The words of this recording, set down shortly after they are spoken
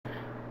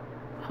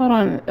Hold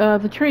on,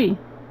 the tree.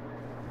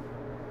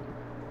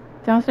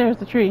 Downstairs,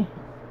 the tree.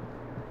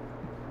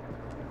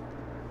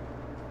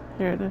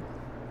 Here it is.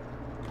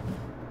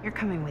 You're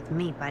coming with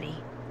me, buddy.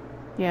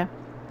 Yeah.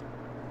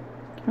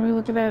 Can we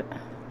look at that?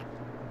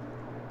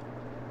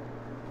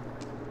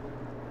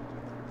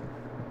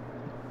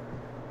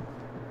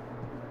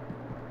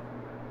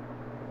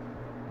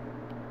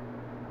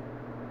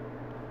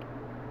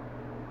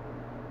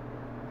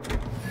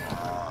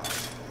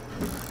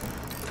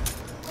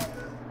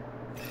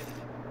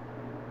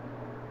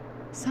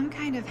 Some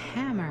kind of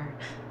hammer.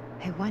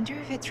 I wonder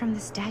if it's from the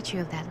statue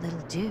of that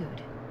little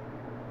dude.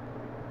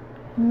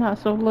 Not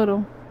so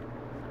little.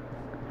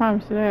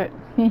 Promise you that.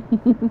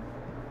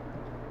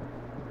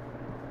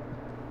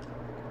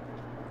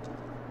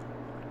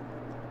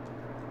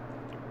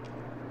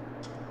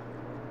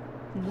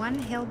 One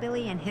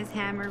hillbilly and his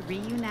hammer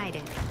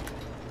reunited.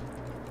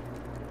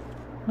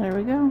 There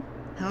we go.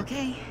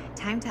 Okay,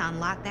 time to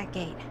unlock that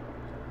gate.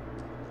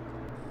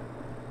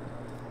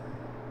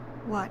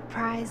 What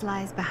prize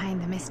lies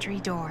behind the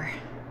mystery door?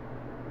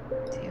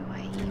 Do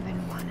I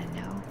even want to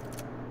know?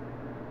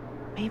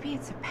 Maybe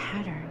it's a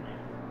pattern,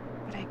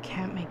 but I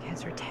can't make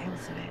heads or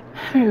tails of it.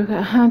 Here we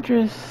go,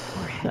 Huntress.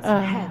 Or heads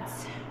and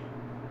heads.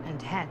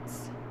 And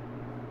heads.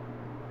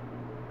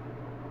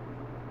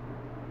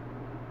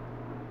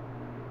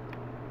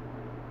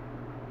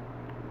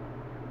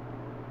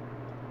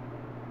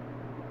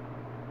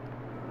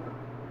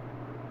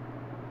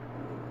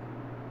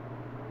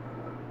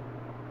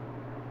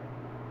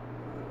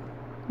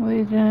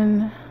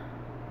 Legion.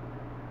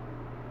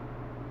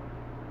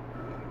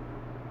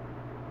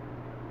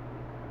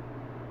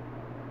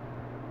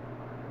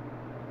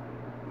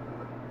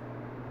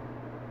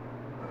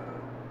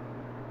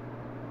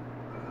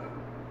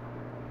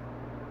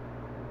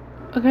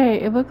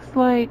 Okay, it looks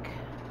like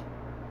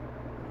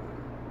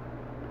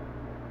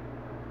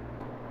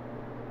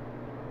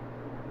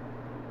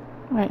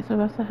alright, so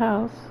that's the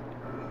house.